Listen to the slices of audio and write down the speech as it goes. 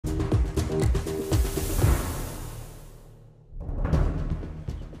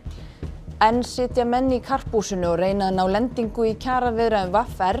Enn sitja menn í karphúsinu og reyna að ná lendingu í kjaraviðræðum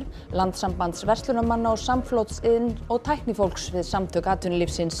VR, Landssambands verslunarmanna og samflottsiðn og tæknifólks við samtök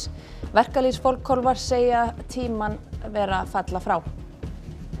atvinnulífsins. Verkalýðsforkólfar segja tímann vera að falla frá.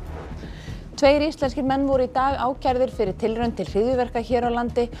 Tveir íslenskir menn voru í dag ákærðir fyrir tilraun til hryðjuverka hér á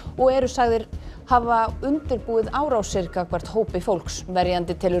landi og eru sagðir hafa undirbúið árásir gagnvart hópi fólks.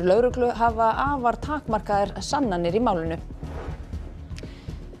 Verjandi telur lögreglu hafa afar takmarkaðar sannanir í málinu.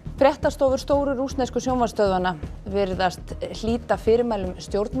 Fréttastofur stóru rússnesku sjónvarpsstöðvanna virðast hlíta fyrirmælum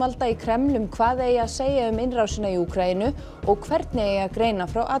stjórnvalda í Kreml hvað eigi að segja innrásina í Úkraínu og hvernig eigi að greina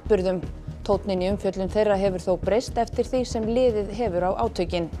frá atburðum. Tónninn í umfjöllun þeirra hefur þó breyst eftir því sem liðið hefur á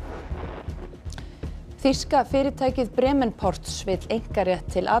átökin. Þýska fyrirtækið Bremenports vill einkarétt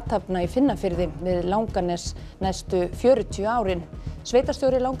til athafna í Finnafirði við Langanes næstu 40 árin.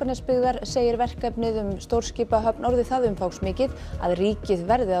 Sveitarstjóri Langanesbyggðar segir verkefnið stórskipahöfn orðið það umfangsmikið að ríkið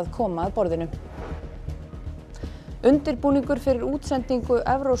verði að koma að borðinu. Undirbúningur fyrir útsendingu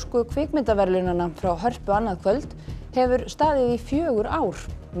evrópsku kvikmyndaverðlaunanna frá Hörpu annað kvöld hefur staðið í 4 ár.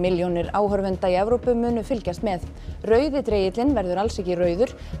 Milljónir áhorfenda í Evrópu munu fylgjast með. Rauði dregillinn verður alls ekki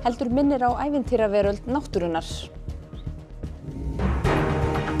rauður, heldur minnir á ævintýraveröld náttúrunnar.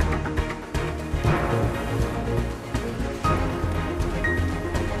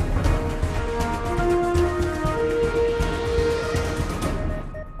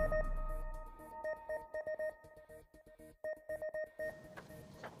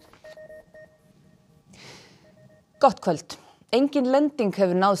 Gott kvöld. Engin lending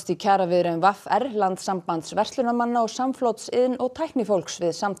hefur náðst í kjaraviðræðum VR, Landssambands verslunarmanna og samflottsiðn og tæknifólks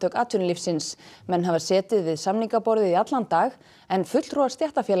við samtök atvinnulífsins. Menn hafa setið við samningaborðið í allan dag en fulltrúar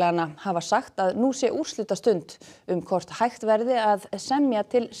stéttarfélaganna hafa sagt að nú sé úrslitastund hvort hægt verði að semja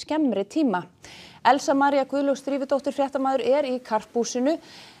til skemmri tíma. Elsa María Guðlaugs Drífudóttir fréttamaður í karphúsinu.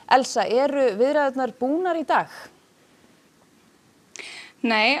 Elsa, eru viðræðurnar búnar í dag?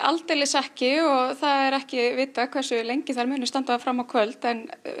 Nei, aldeilis ekki og það ekki vita hversu lengi þær muni standa fram á kvöld en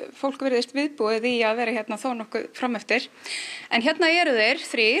fólk virðist viðbúið í að vera hérna þó nokkuð frameftir. En hérna eru þeir,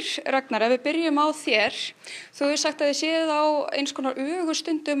 3, Ragnar, ef við byrjum á þér. Þú hefur sagt að þið séð á eins konar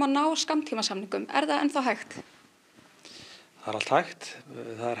ögurstundum að ná skammtímasamningum. Er það ennþá hægt? Það allt hægt.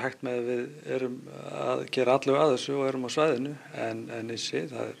 Það hægt með að við erum að gera allu að þessu og erum á svæðinu en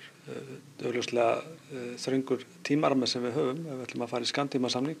það augljóslega þröngur tímarammi sem við höfum ef við ætlum að fara í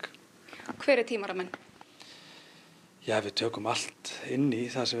skammtímasamning. Hver tímarammin? Já, við tökum allt inn í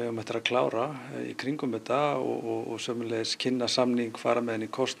það sem við höfum eftir að klára í kringum þetta og sömulegis kynna samning, fara með henni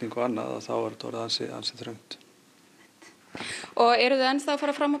í kosning og annað og þá þetta orðið ansi þröngt. Og eru þið ennþá að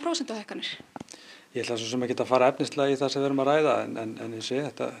fara fram á prósentuhækkanir? Ég ætla svo sem ekki að fara efnislega í það sem við erum að ræða en ég sé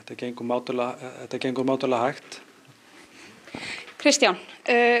þetta gengur mátulega hægt. Kristján,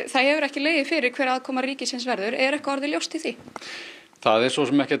 það hefur ekki legið fyrir hver aðkoma ríkisins verður. Er eitthvað orðið ljóst í því? Það svo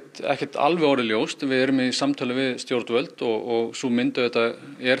sem ekkert alveg orðið ljóst. Við erum í samtali við stjórnvöld og svo myndu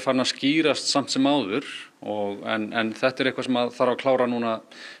þetta farin að skýrast samt sem áður. En þetta eitthvað sem þarf að klára núna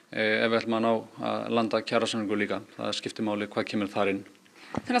ef við ætlum að ná að landa kjarasamningu líka. Það skiptir máli hvað kemur þar inn.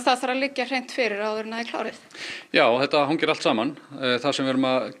 Þannig að það þarf að liggja hreint fyrir áður en það klárið? Já, þetta hangir allt saman. Það sem við erum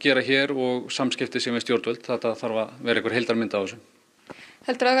að gera hér og samskipti sem við stjórnvöld, þetta þarf að vera einhver heildarmynd á þessu.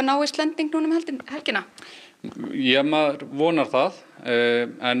 Heldur það náist lending núna helgina? Maður vonar það,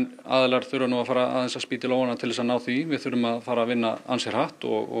 en aðilar þurfa nú að fara aðeins að spýta í lófana til þess að ná því. Við þurfum að fara að vinna ansið hratt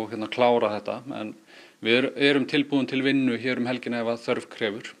og klára þetta, en við erum tilbúin til vinnu hér helgina ef að þörf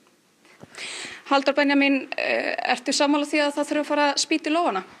krefur. Halldór Benjamín, ertu sammála því að það þurfa að fara að spýta í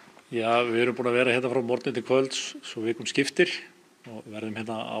lófana? Já, við erum búin að vera hérna frá morgni til kvölds svo vikum skiptir og verðum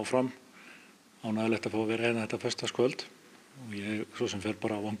hérna áfram. Ánægilegt að fá að vera hérna þetta föstudagskvöld og ég svo sem fer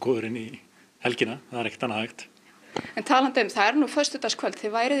bara vongóður inn í helgina, það ekkert annað hægt. En talandi það nú föstudagskvöld,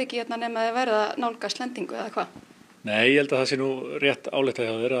 þið værið ekki hérna nema þið verið að nálgast lendingu eða hvað? Nei, ég held að það sé nú rétt áleitt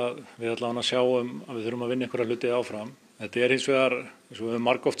hjá þér að við ætlum að sjá að við þurfum að vinna einhverja hluti áfram. Þetta hins vegar, eins og við höfum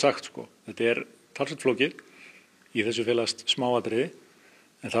margoft sagt, þetta talsvert flókið í þessu félagst smáatriði,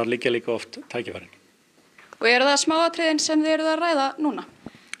 en þar liggja líka oft tækifærin. Og eru það smáatriðin sem þið eruð að ræða núna?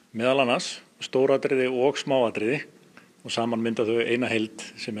 Meðal annars, stóratriði og smáatriði og saman mynda þau eina heild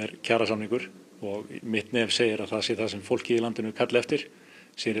sem kjarasamningur og mitt nef segir að það sé það sem fólki í landinu kalli eftir,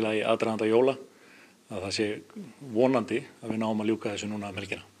 sér í lagi aðdraganda jóla, að það sé vonandi að við náum að ljúka þessu núna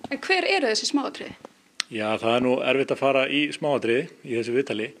helgina. En hver eru þessi smáatriði? Já, það nú erfitt að fara í smáatriði í þessu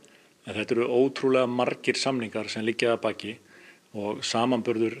viðtali, en þetta eru ótrúlega margir samningar sem liggja að baki og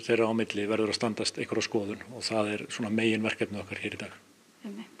samanburður þeirra á milli verður að standast einhverja skoðun og það svona meginverkefni okkar hér í dag.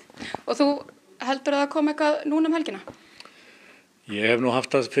 Og þú heldur að það kom eitthvað núna helgina? Ég hef nú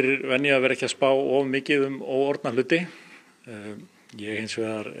haft það fyrir venju að vera ekki að spá of mikið óorðna hluti. Ég hins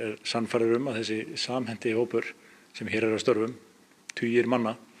vegar sannfærður að þessi samhendi hópur sem hér að störfum, tugir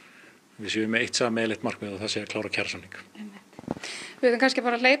manna, við séum með eitt sameiginlegt markmið og það sé að klára kjarasamning. Við höfum kannski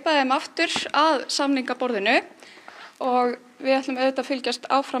bara að hleypa þeim aftur að samningaborðinu og við ætlum auðvitað að fylgjast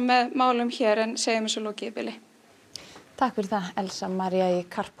áfram með málum hér en segjum þessu lokið í bili. Takk fyrir það, Elsa María í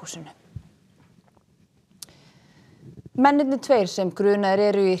Karphúsinu. Mennirnir tveir sem grunaðir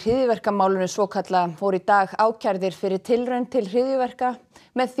eru í hryðjuverkamálinu svokallaða voru í dag ákærðir fyrir tilraun til hryðjuverka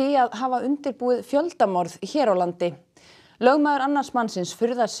með því að hafa undirbúið fjöldamorð hér á landi. Lögmaður annars mannsins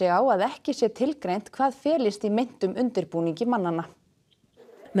furðar sig á að ekki sé tilgreint hvað felist í meintum undirbúningi mannanna.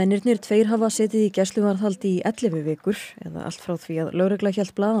 Mennirnir tveir hafa setið í gæsluvarðhaldi í 11 vikur eða allt frá því að lögregla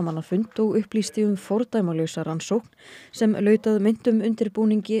hélt blaðamannafund og upplýsti fordæmalausa rannsókn sem laut að meintum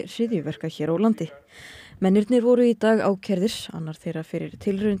undirbúningi hryðjuverka hér á landi. Mennirnir voru í dag ákærðir, annar þeirra fyrir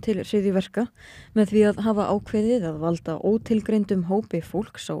tilraun til hryðjuverka, með því að hafa ákveðið að valda ótilgreindum hópi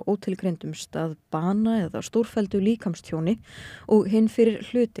fólks á ótilgreindum stað bana eða stórfelldu líkamstjóni og hinn fyrir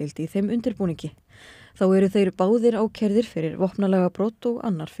hlutdeild í þeim undirbúningi. Þá eru þeir báðir ákærðir fyrir vopnalega brot og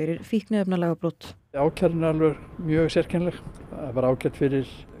annar fyrir fíkniefnalega brot. Ákærðin er alveg mjög sérkennileg. Það var ákærð fyrir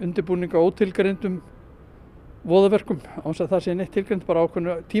undirbúning á ótilgreindum voðaverkum, án þess að það sé neitt tilgreind bara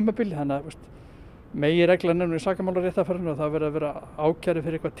ákveðnu tímabili, þannig að meginreglan í sakamálaréttarfarinu að það verði að vera ákæri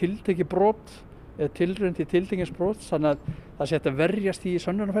fyrir eitthvað tiltekið brot eða tilraun til tiltekins brot, þannig að það sé að verjast í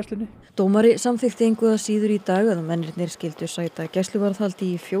sönnunarfærslunni. Dómari samþykkti engu að síður í dag að mennirnir skyldu sæta gæsluvarðhaldi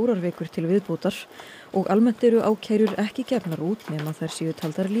í 4 vikur til viðbótar og almennt eru ákærur ekki gefnar út nema þær séu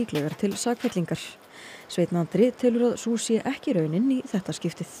taldar líklegar til sakfellingar. Sveinn Andri telur að sú sé ekki raunin í þetta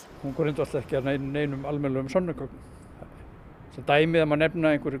skiptið. Hún går alltaf ekki að neinum almennilegum sönnunargögnum. Sem dæmið að maður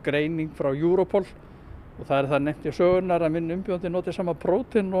nefna einhverju greining frá Europol og það það nefnt í sögunar að minn umbjóðandi noti sama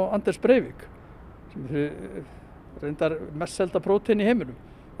prótein og Anders Breivik sem reyndar mest selda prótein í heiminum.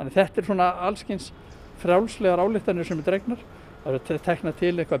 Þannig þetta svona allskyns frjálslegar ályktanir sem dregnar. Það er teknað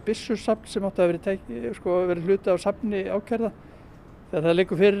til eitthvað byssusafn sem átti að verið hluti af safni ákærða þegar það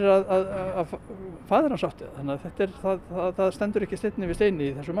liggur fyrir að faðir hans átti. Þannig að það stendur ekki steinn við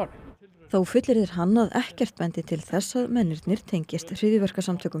steini í þessu máli. Þá fullyrðir hann að ekkert bendi til þess að mennirnir tengist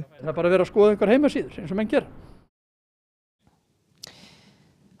hryðjuverkasamtökum. Það er bara að vera að skoða einhver heimasíður eins og menn gera.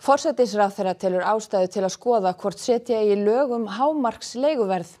 Forsætisráðherra telur ástæðu til að skoða hvort setja í lög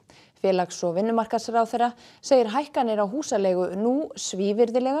hámarksleiguverð. Félags- og vinnumarkaðsráðherra segir hækkanir á húsaleigu nú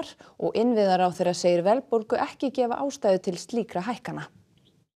svívirðilegar og innviðaráðherra segir verðbólgu ekki gefa ástæðu til slíkra hækkana.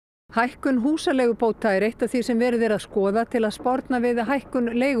 Hækkun húsaleigubóta er eitt af því sem verið að skoða til að sporna við hækkun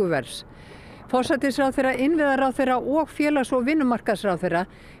leiguverðs. Forsætisráðherra, innviðaráðherra og félags- og vinnumarkaðsráðherra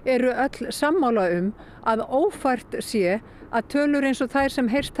eru öll sammála að ófært sé að tölur eins og þær sem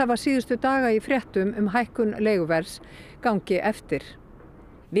heyrst hafa síðustu daga í fréttum hækkun leiguverðs gangi eftir.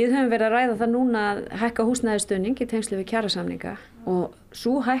 Við höfum verið að ræða það núna að hækka húsnæðisstuðning í tengslu við kjarasamninga og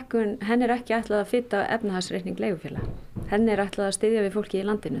sú hækkun, henni er ekki ætlað að fylla efnahagsreikning leigufélaga. Henni er ætlað að styðja við fólki í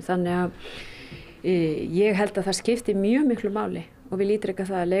landinu, þannig að ég held að það skipti mjög miklu máli og við ítreka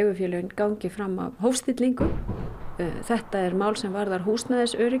það að leigufélögin gangi fram af hófstillingu. Þetta er mál sem varðar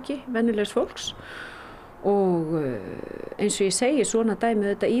húsnæðisöryggi venjulegs fólks og eins og ég segi svona dæmi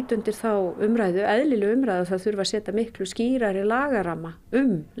þetta ýt undir þá umræðu, eðlileg umræðu að það þurfa að setja miklu skýrari lagaramma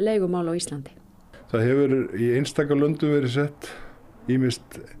leigumál á Íslandi. Það hefur í einstaka löndum verið sett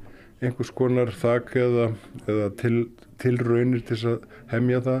ýmist einhvers konar þak eða tilraunir til að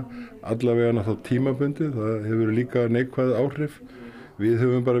hemja það, allavega þá tímabundið, það hefur líka neikvæð áhrif. Við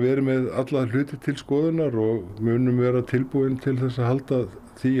höfum bara verið með alla hluti til skoðunar og munum vera tilbúin til þess að halda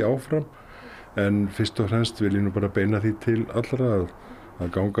því áfram. En fyrst og fremst vil ég nú bara beina því til allra að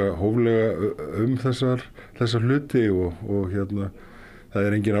ganga hóflega þessar hluti og það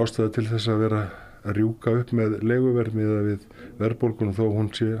er engin ástæða til þess að vera að rjúka upp með leiguverð miðað við verðbólguna þó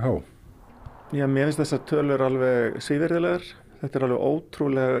hún sé há. Já, mér finnst þessar tölur alveg svívirðilegar. Þetta er alveg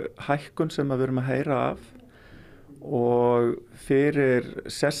ótrúlega hækkun sem við erum að heyra af og fyrir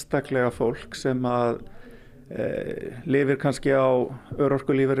sérstaklega fólk sem að lifir kannski á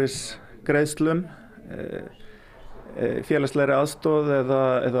örorkulífeyrisgreiðslum, félagslegri aðstoð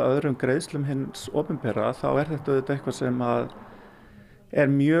eða öðrum greiðslum hins opinbera, þá er þetta auðvitað eitthvað sem að er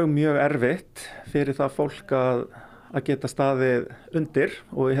mjög erfitt fyrir það fólk að geta staðið undir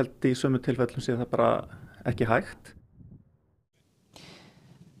og ég held í sömu tilfellum sé það bara ekki hægt.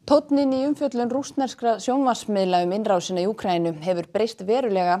 Tónninn í umfjöllun rússneskra sjónvarpsmiðla innrásina í Úkraínu hefur breyst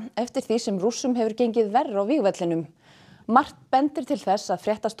verulega eftir því sem Rússum hefur gengið verr á vígvellinum. Margt bendir til þess að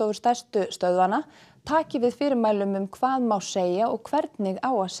fréttastofur stærstu stöðvanna taki við fyrirmælum hvað má segja og hvernig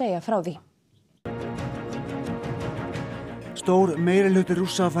á að segja frá því. Stór meirihluti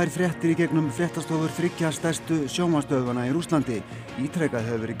Rússa fær fréttir í gegnum fréttastofur 3 stærstu sjónvarpsstöðvanna í Rússlandi. Ítrekað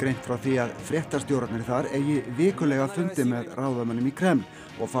hefur verið greint frá því að fréttastjórarnir þar eigi vikulega fundi með ráðamönnum í Kreml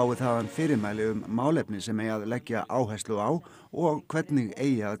og fái þaðan fyrirmæli málefni sem eigi að leggja áherslu á og hvernig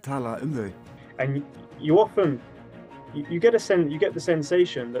eigi að tala þau. And you often you get the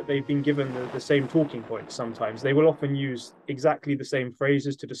sensation that they've been given the same talking points sometimes. They will often use exactly the same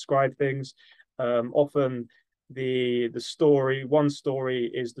phrases to describe things. Often one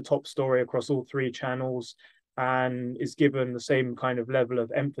story is the top story across all 3 channels and is given the same kind of level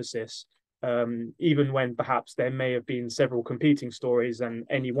of emphasis, even when perhaps there may have been several competing stories and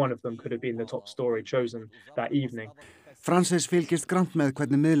any one of them could have been the top story chosen that evening. Frances fylgist grannt með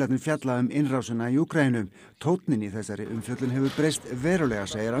hvernig miðlarnir fjalla innrásina í Úkraínu. Tónninn í þessari umfjöllun hefur breyst verulega,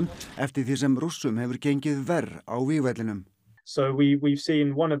 segir hann, eftir því sem Rússum hefur gengið verr á vígvellinum. So we've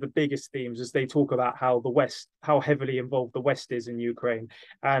seen one of the biggest themes as they talk about how heavily involved the West is in Ukraine,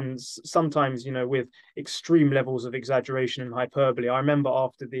 and sometimes, with extreme levels of exaggeration and hyperbole. I remember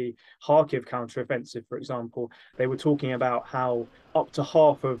after the Kharkiv counteroffensive, for example, they were talking about how up to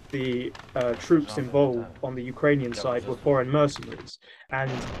half of the troops involved on the Ukrainian side were foreign mercenaries,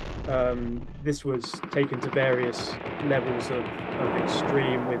 and this was taken to various levels of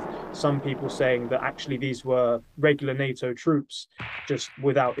extreme, with some people saying that actually these were regular NATO troops just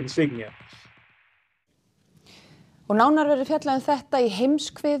without insignia. Og nánar verður fjallað þetta í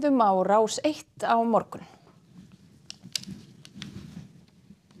heimskviðum á Rás 1 á morgun.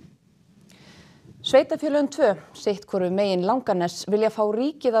 Sveitarfélögin 2, sitt hvoru megin Langaness, vilja fá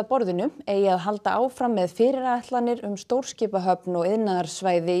ríkið að borðinu, eigi að halda áfram með fyrirætlanir stórskipahöfn og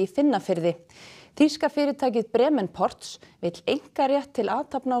iðnaðarsvæði í Finnafirði. Þýska fyrirtækið Bremen Ports vill einkarétt til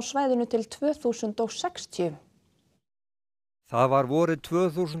athafna á svæðinu til 2060. Það var vorið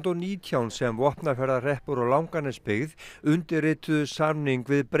 2019 sem Vopnafjarðarhreppur og Langanesbyggð undirrituðu samning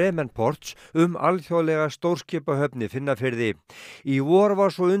við Bremen Ports alþjóðlega stórskipahöfn í Finnafirði. Í vor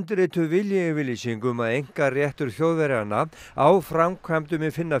var svo undirrituð viljayfirlýsing að einkaréttur Þjóðverjanna á framkvæmdum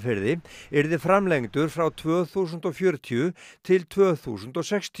í Finnafirði yrði framlengdur frá 2040 til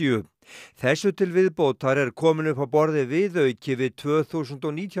 2060. Þessu til viðbótar komin upp á borði viðauki við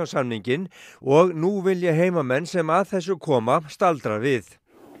 2019 samningin og nú vilja heimamenn sem að þessu koma staldra við.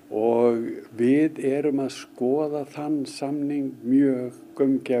 Og við að skoða þann samning mjög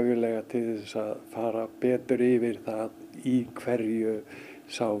gaumgæfilega til þess að fara betur yfir það í hverju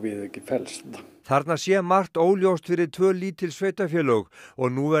sá viðauki felst. Þarna sé margt óljóst fyrir 2 lítil sveitarfélög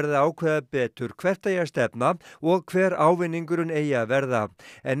og nú verði ákveða betur hvert eigi að stefna og hver ávinningurinn eigi að verða.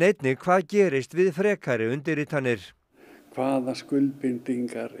 En einnig hvað gerist við frekari undirritanir? Hvaða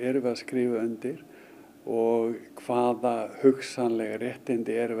skuldbindingar við að skrifa undir og hvaða hugsanlega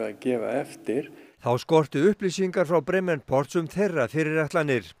réttindi við að gefa eftir? Þá skorti upplýsingar frá Bremen Ports þeirra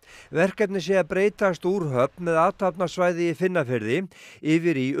fyrirætlanir. Verkefni sé að breytast úr höfn með athafnasvæði í Finnafirði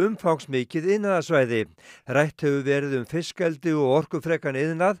yfir í umfangsmikið iðnaðarsvæði. Rætt hefur verið fiskeldi og orkufrekan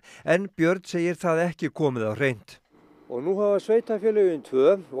iðnað en Björn segir það ekki komið á hreint. Og nú hafa sveitarfélögin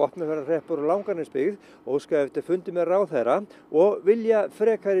 2, Vopnafjarðarhreppur og Langanesbyggð, óskað eftir fundi með ráðherra og vilja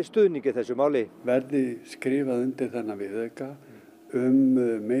frekari stuðningi þessu máli. Verði skrifað undir þennan viðauka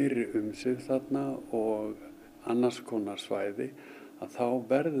meiri umsvif þarna og annars konar svæði, að þá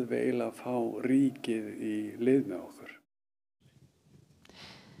verðum við eiginlega að fá ríkið í lið með okkur.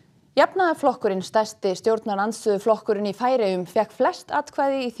 Jafnaðarflokkurinn, stærsti stjórnarandstöðuflokkurinn í Færeyjum, fékk flest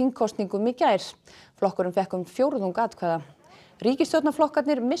atkvæði í þingkosningum í gær. Flokkurinn fékk 4 atkvæða.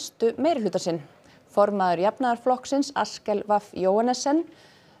 Ríkisstjórnarflokkarnir mistu meirihluta sinn. Formaður Jafnaðarflokksins, Askell Vaff Jóhannessen,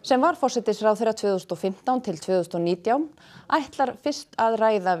 sem var forsætisráðherra 2015 til 2019, ætlar fyrst að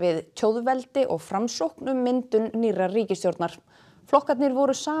ræða við tjóðveldi og framsókn myndun nýrrar ríkisstjórnar. Flokkarnir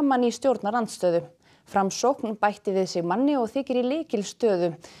voru saman í stjórnarandstöðu. Framsókn bætti við sig manni og þykir í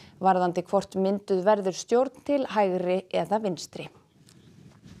lykilstöðu varðandi hvort mynduð verður stjórn til hægri eða vinstri.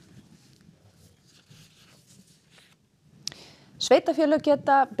 Sveitarfélög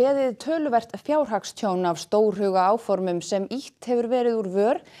geta beðið töluvert fjárhagstjón af stórhuga áformum sem ýtt hefur verið úr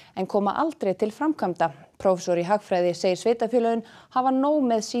vör en koma aldrei til framkvæmda. Prófessor í hagfræði segir sveitarfélögin hafa nóg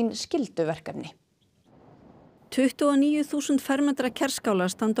með sín skylduverkefni. 29.000 fermetra kerskálar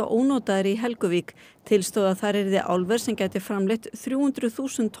standa ónotaðir í Helguvík. Tilstóð að þar yrði álver sem gæti framleitt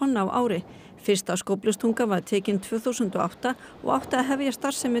 300.000 tonn á ári. Fyrsta skóflustunga var tekin 2008 og átti að hefja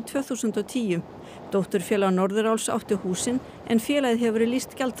starfsemi 2010. Dótturfélag Norðuráls átti húsin en félagið hefur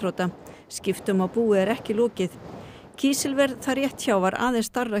lýst gjaldþrota. Skiptum á búi ekki lokið. Kísilver þar rétt hjá var aðeins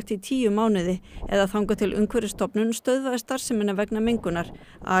starfrækt í 10 mánuði eða þangað til Umhverfisstofnun stöðvaði starfsemina vegna mengunar.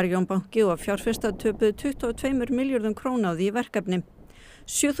 Arion banki og fjárfestar töpuðu 22 milljörðum króna á því verkefni.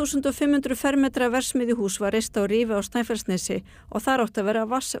 7.500 fermetra verksmiðjuhús var reist á Rifi á Snæfellsnesi og þar átti að vera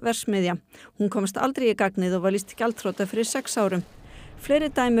vatnsverksmiðja. Hún komst aldrei í gagnið og var lýst gjaldþrota fyrir 6 árum.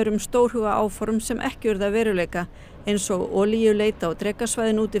 Fleiri dæmur stórhuga áform sem ekki urðu að veruleika, eins og olíuleita á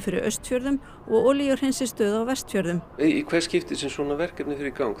Drekasvæðin úti fyrir Austfjörðum og olíuhreinsistöð á Vestfjörðum. Í hver skipti sem svona verkefni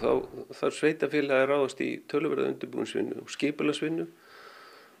fyrir í gang, þá þarf sveitarfélagið að ráðast í töluverða undirbúningsvinnu og skipulagsvinnu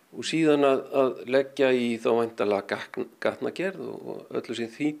og síðan að leggja í þá væntanlega gatnagerð og öllu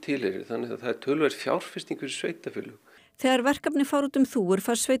sem því tilheyrir. Þannig að það er töluverð fjárfesting fyrir sveitarfélög. Þegar verkefni fár út þúfur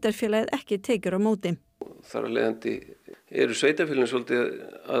fær sveitarfélagið ekki tekjur á móti. Þar af leiðandi eru sveitarfélögin svolítið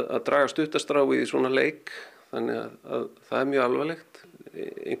að draga stuttastráið í svona leik, þannig að það er mjög alvarlegt.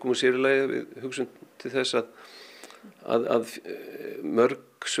 Einkum og sér í lagi við hugsun til þess að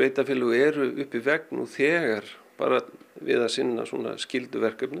mörg sveitarfélög eru upp í vegg nú þegar bara við að sinna svona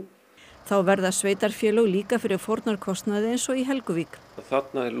skylduverkefnum. Þá verða sveitarfélög líka fyrir fórnarkostnaði eins og í Helguvík.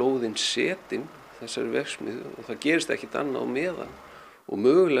 Þarna er lóðin setin þessari verksmiðju og það gerist ekkit annað á meðan og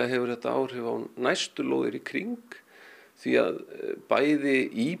mögulega hefur þetta áhrif á næstu lóðir í kring því að bæði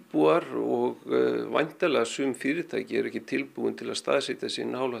íbúar og væntanlega sum fyrirtæki eru ekki tilbúin til að staðsetja sig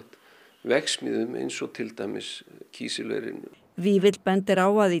nálægt verksmiðjum eins og til dæmis kísilverin. Vífill bendir á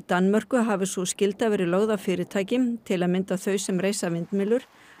að í Danmörku hafi svo skylda verið lögð af fyrirtækjum til að mynda þau sem reisa vindmyllur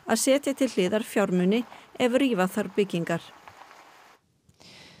að setja til hliðar fjármuni ef rífa þar byggingar.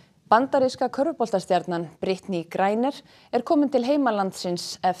 Bandaríska körfuboltastjarnan Brittany Griner er komin til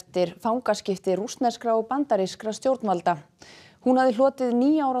heimalandsins eftir fangaskipti rússneskra og bandarískra stjórnvalda. Hún hafði hlotið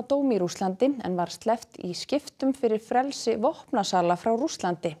 9 ára dóm í Rússlandi en var sleppt í skiptum fyrir frelsi vopnasala frá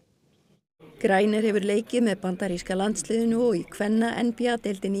Rússlandi. Griner hefur leikið með bandaríska landsliðinu og í kvenna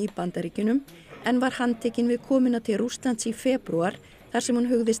NBA-deildinni í Bandaríkjunum en var handtekin við komuna til Rússlands í febrúar þar sem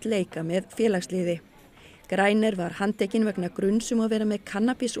hún hugðist leika með félagsliði. Griner var handtekin vegna gruns að vera með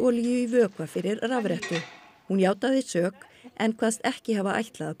kannabisolíu í vökva fyrir rafrettu. Hún játaði sök en kvaðst ekki hafa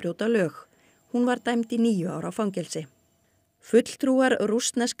ætlað að brjóta lög. Hún var dæmd í 9 ára fangelsi. Fulltrúar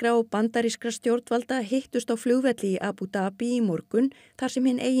rússneskra og bandarískra stjórnvalda hittust á flugvelli í Abu Dhabi í morgun þar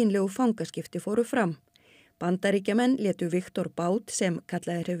sem hinn eiginlegu fangaskipti fóru fram. Bandaríkjamenn létu Viktor Bát sem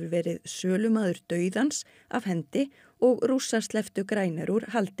kallaður hefur verið sölumaður dauðans af hendi og Rússar slepptu Griner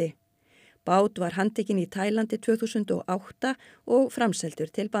úr haldi. Bát var handtekinn í Tælandi 2008 og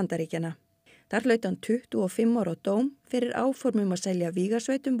framseldur til Bandaríkjana. Þar hlaut hann 25 ára dóm fyrir áformum að selja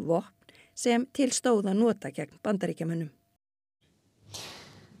vígasveitum vopn sem til stóð að nota gegn Bandaríkjamönnum.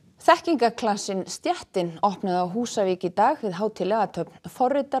 Þekkingaklassinn Stéttin opnaði á Húsavík í dag við hátíðlega athöfn.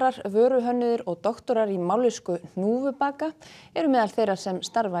 Forritarar, vöruhönnuðir og doktorar í mállýsku hnúfubaka eru meðal þeirra sem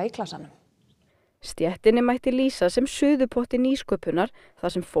starfa í klassanum. Stéttinni mætti lýsa sem suðupotti nýsköpunar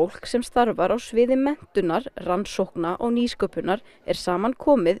þar sem fólk sem starfar á sviði menntunar, rannsókna og nýsköpunar er saman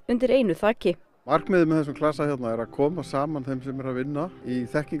komið undir einu þaki. Markmiðið með þessum klassa hérna er að koma saman þeim sem er að vinna í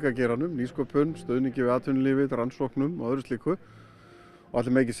þekkingageranum, nýsköpun, stuðningi við atvinnulífið, rannsóknum og öðru slíku. Og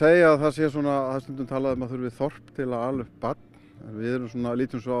allir með ekki segja að það sé svona, það stundum talað að þurfi þorp til að ala upp barn. Við erum svona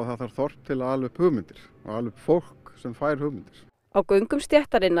lítum svo á að það þarf þorp til að ala upp hugmyndir og ala upp fólk sem fær hugmyndir. Á göngum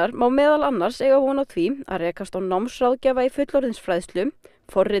stéttarinnar má meðal annars eiga von á því að rekast á námsráðgjafa í fullorðinsfræðslu,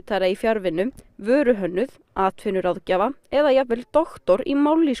 forritara í fjarvinnu, vöruhönnuð, atvinnuráðgjafa eða jafnvel doktor í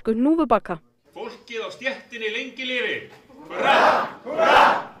mállýsku hnúfubaka. Fólkið á stéttinni lengi lifi! Hurra! Hurra!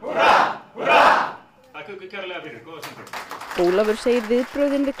 Hurra! Hurra! Takk ykkur kærlega fyrir, góða stundir. Ólafur segir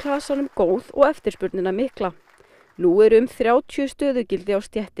viðbrögðin við klasanum góð og eftirspurnina mikla. Nú eru 30 stöðugildi á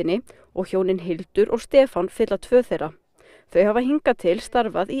stéttinni og hjónin Hildur og Stefán fylla 2 þeirra. Þau hafa hingað til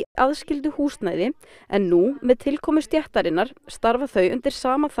starfað í aðskildu húsnæði en nú með tilkomu stéttarinnar starfa þau undir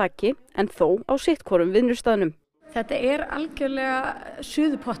sama þaki en þó á sittkorum vinnustæðnum. Þetta er algjörlega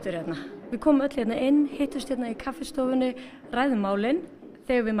suðupottur hérna. Við komum öll hérna inn, hittust hérna í kaffistofunni, ræðum málin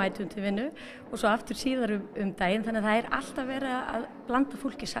þegar við mætum til vinnu og svo aftur síðar daginn þannig að það er alltaf verið að blanda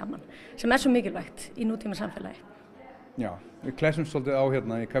fólki saman sem er svo mikilvægt í nútíma samfélagi. Já, við klessum svolítið á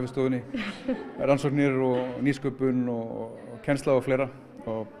hérna í kaffistofunni, rannsóknir og nýsköpun og kennsla og fleira.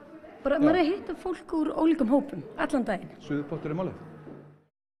 Bara maður er að hitta fólk úr ólíkum hópum allan daginn. Suðupottur er málið.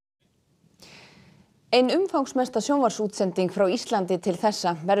 Ein umfangsmesta sjónvarpsútsending frá Íslandi til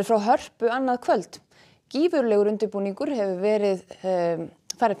þessa verður frá Hörpu annað kvöld. Gífurlegur undirbúningur hefur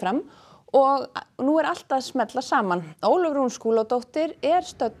farið fram og nú er allt að smella saman. Ólöf Rún Skúladóttir er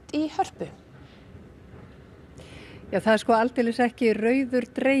stödd í Hörpu. Já, það sko aldeilis ekki rauður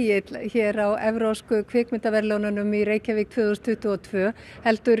dregill hér á evrópsku kvikmyndaverðlaununum í Reykjavík 2022,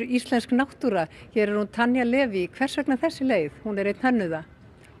 heldur íslensk náttúra. Hér hún Tanja Leví. Hvers vegna þessi leið? Hún einn hönnuða.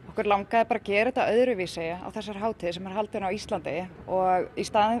 Okkur langaði bara að gera þetta öðruvísi á þessar hátíð sem haldin á Íslandi og í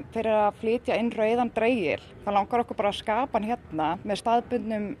staðin fyrir að flytja inn rauðan dregill, þá langar okkur bara að skapa hann hérna með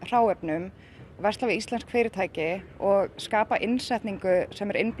staðbundnum hráefnum, versla við íslensk fyrirtæki og skapa innsetningu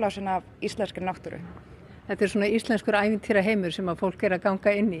sem innblásin af íslenskri náttúru. Þetta svona íslenskur ævintýra heimur sem að fólk að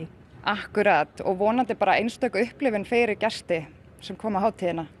ganga inn í. Akkurat, og vonandi bara einstök upplifun fyrir gesti sem koma á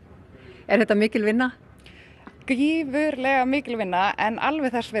hátíðina. Er þetta mikil vinna? Gífurlega mikil vinna, en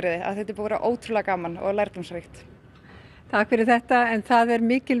alveg þess virði að þetta búið að vera ótrúlega gaman og lærdómsríkt. Takk fyrir þetta, en það er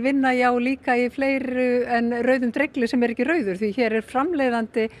mikil vinna já líka í fleiru en rauðum dregli sem ekki rauður, því hér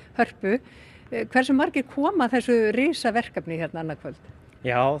framleiðandi Hörpu. Hversu margir koma þessu risa verkefni hérna annað kvöld?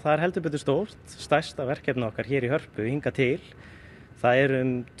 Já, það heldur betur stórt, stærsta verkefni okkar hér í Hörpu hingað til. Það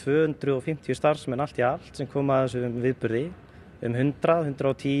 250 starfsmenn allt í allt sem koma að þessum viðburði,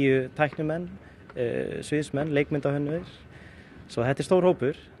 110 tæknimenn, sviðsmenn, leikmyndahönnuðir, svo þetta stór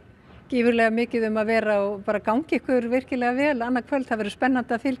hópur. Gífurlega mikið að vera og bara gangi ykkur virkilega vel annað kvöld, það verður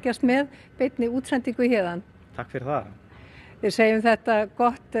spennandi að fylgjast með beinni útsendingu héðan. Takk fyrir það. Við segjum þetta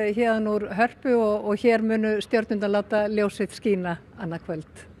gott héðan úr Hörpu og hér munu stjórnundan láta ljósið skína annað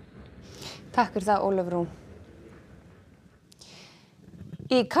kvöld. Takk fyrir það, Ólöf Rún.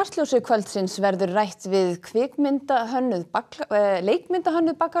 Í Kastljósi kvöldsins verður rætt við leikmyndahönnuð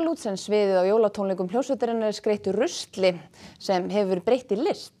Baggalút sem sviðið á jólatónleikum hljómsveitarinnar skreyttu rusli sem hefur breytt í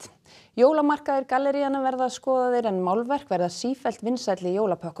list. Jólamarkaðir galleríanna verða skoðaðir en málverk verða sífellt vinsæll í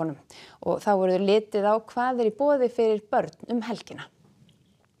jólapökkunum og þá verður litið á hvað í boði fyrir börn helgina.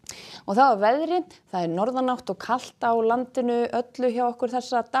 Og þá að veðri, það norðanátt og kalt á landinu öllu hjá okkur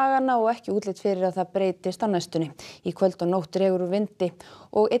þessa dagana og ekki útlit fyrir að það breytist á næstunni. Í kvöld og nótt dregur úr vindi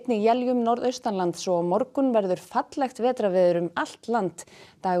og einnig éljum norðaustanlands og morgun verður fallegt vetraveður allt land.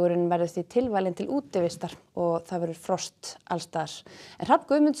 Dagurinn verður því tilvalinn til útivistar og það verður frost allstaðar. En Hrafn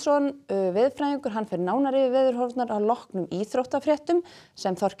Guðmundsson, veðurfræðingur, hann fer nánar yfir veðurhorfurnar að loknum íþróttafréttum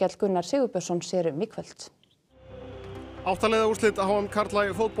sem Þorkell Gunnar Sigurbjörnsson sér í kvöld. 8 liða úrslit HM karla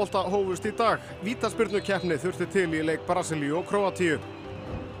í fótbolta hófust í dag. Vítaspyrnukeppni þurfti til í leik Brasilíu og Króatíu.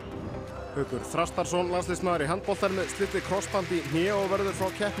 Haukur Þrastarsson, landsliðsmaður í handbolta með slitið krossband í hné og verður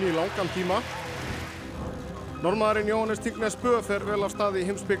frá keppni í langan tíma. Norðmaðurinn Jóhannes Tignes Bö fer vel af stað í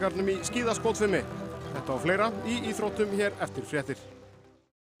heimsbikarnum í skíðaskotfimi. Þetta og fleira í íþróttum hér eftir fréttir.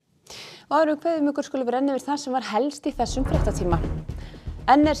 Og áður en kveðjum ykkur skulum við renna yfir það sem var helst í þessum fréttatíma.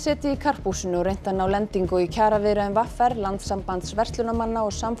 Enn setið í karphúsinu og reynt að ná lendingu í kjaraviðræðum VR, Landssambands verslunamanna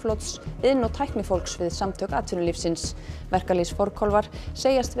og samflóts iðn- og tæknifólks við samtök atvinnulífsins. Verkalýðsforkólfar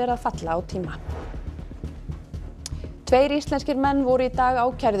segjast vera að falla á tíma. 2 íslenskir menn voru í dag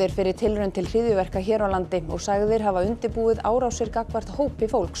ákærðir fyrir tilraun til hryðjuverka hér á landi og sagðir hafa undirbúið árásir gagnvart hópi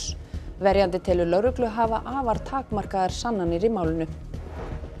fólks. Verjandi telur lögreglu hafa afar takmarkaðar sannanir í málinu.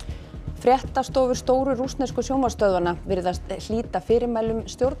 Fréttastofur stóru rússnesku sjónvarpsstöðvanna virðast hlíta fyrirmælum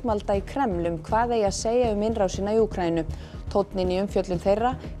stjórnvalda í Kreml hvað eigi að segja innrásina í Úkraínu. Tónninn í umfjöllun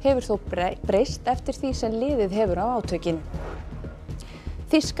þeirra hefur þó breyst eftir því sem liðið hefur á átökin.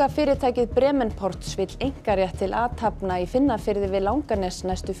 Þýska fyrirtækið Bremenports vill einkarétt til athafna í Finnafirði við Langanes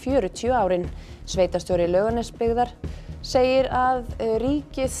næstu 40 árin. Sveitarstjóri Laugarnesbyggðar segir að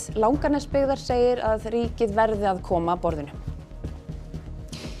ríkið verði að koma að borðinu.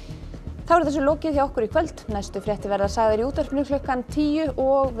 Þá þessu lokið hjá okkur í kvöld. Næstu fréttir verða sagðar í útvarpinu klukkan 10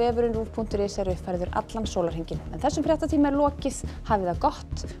 og vefurinn RÚV.is uppfærður allan sólarhringinn. En þessum fréttatíma lokið. Hafið það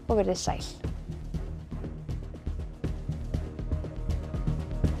gott og verið sæl.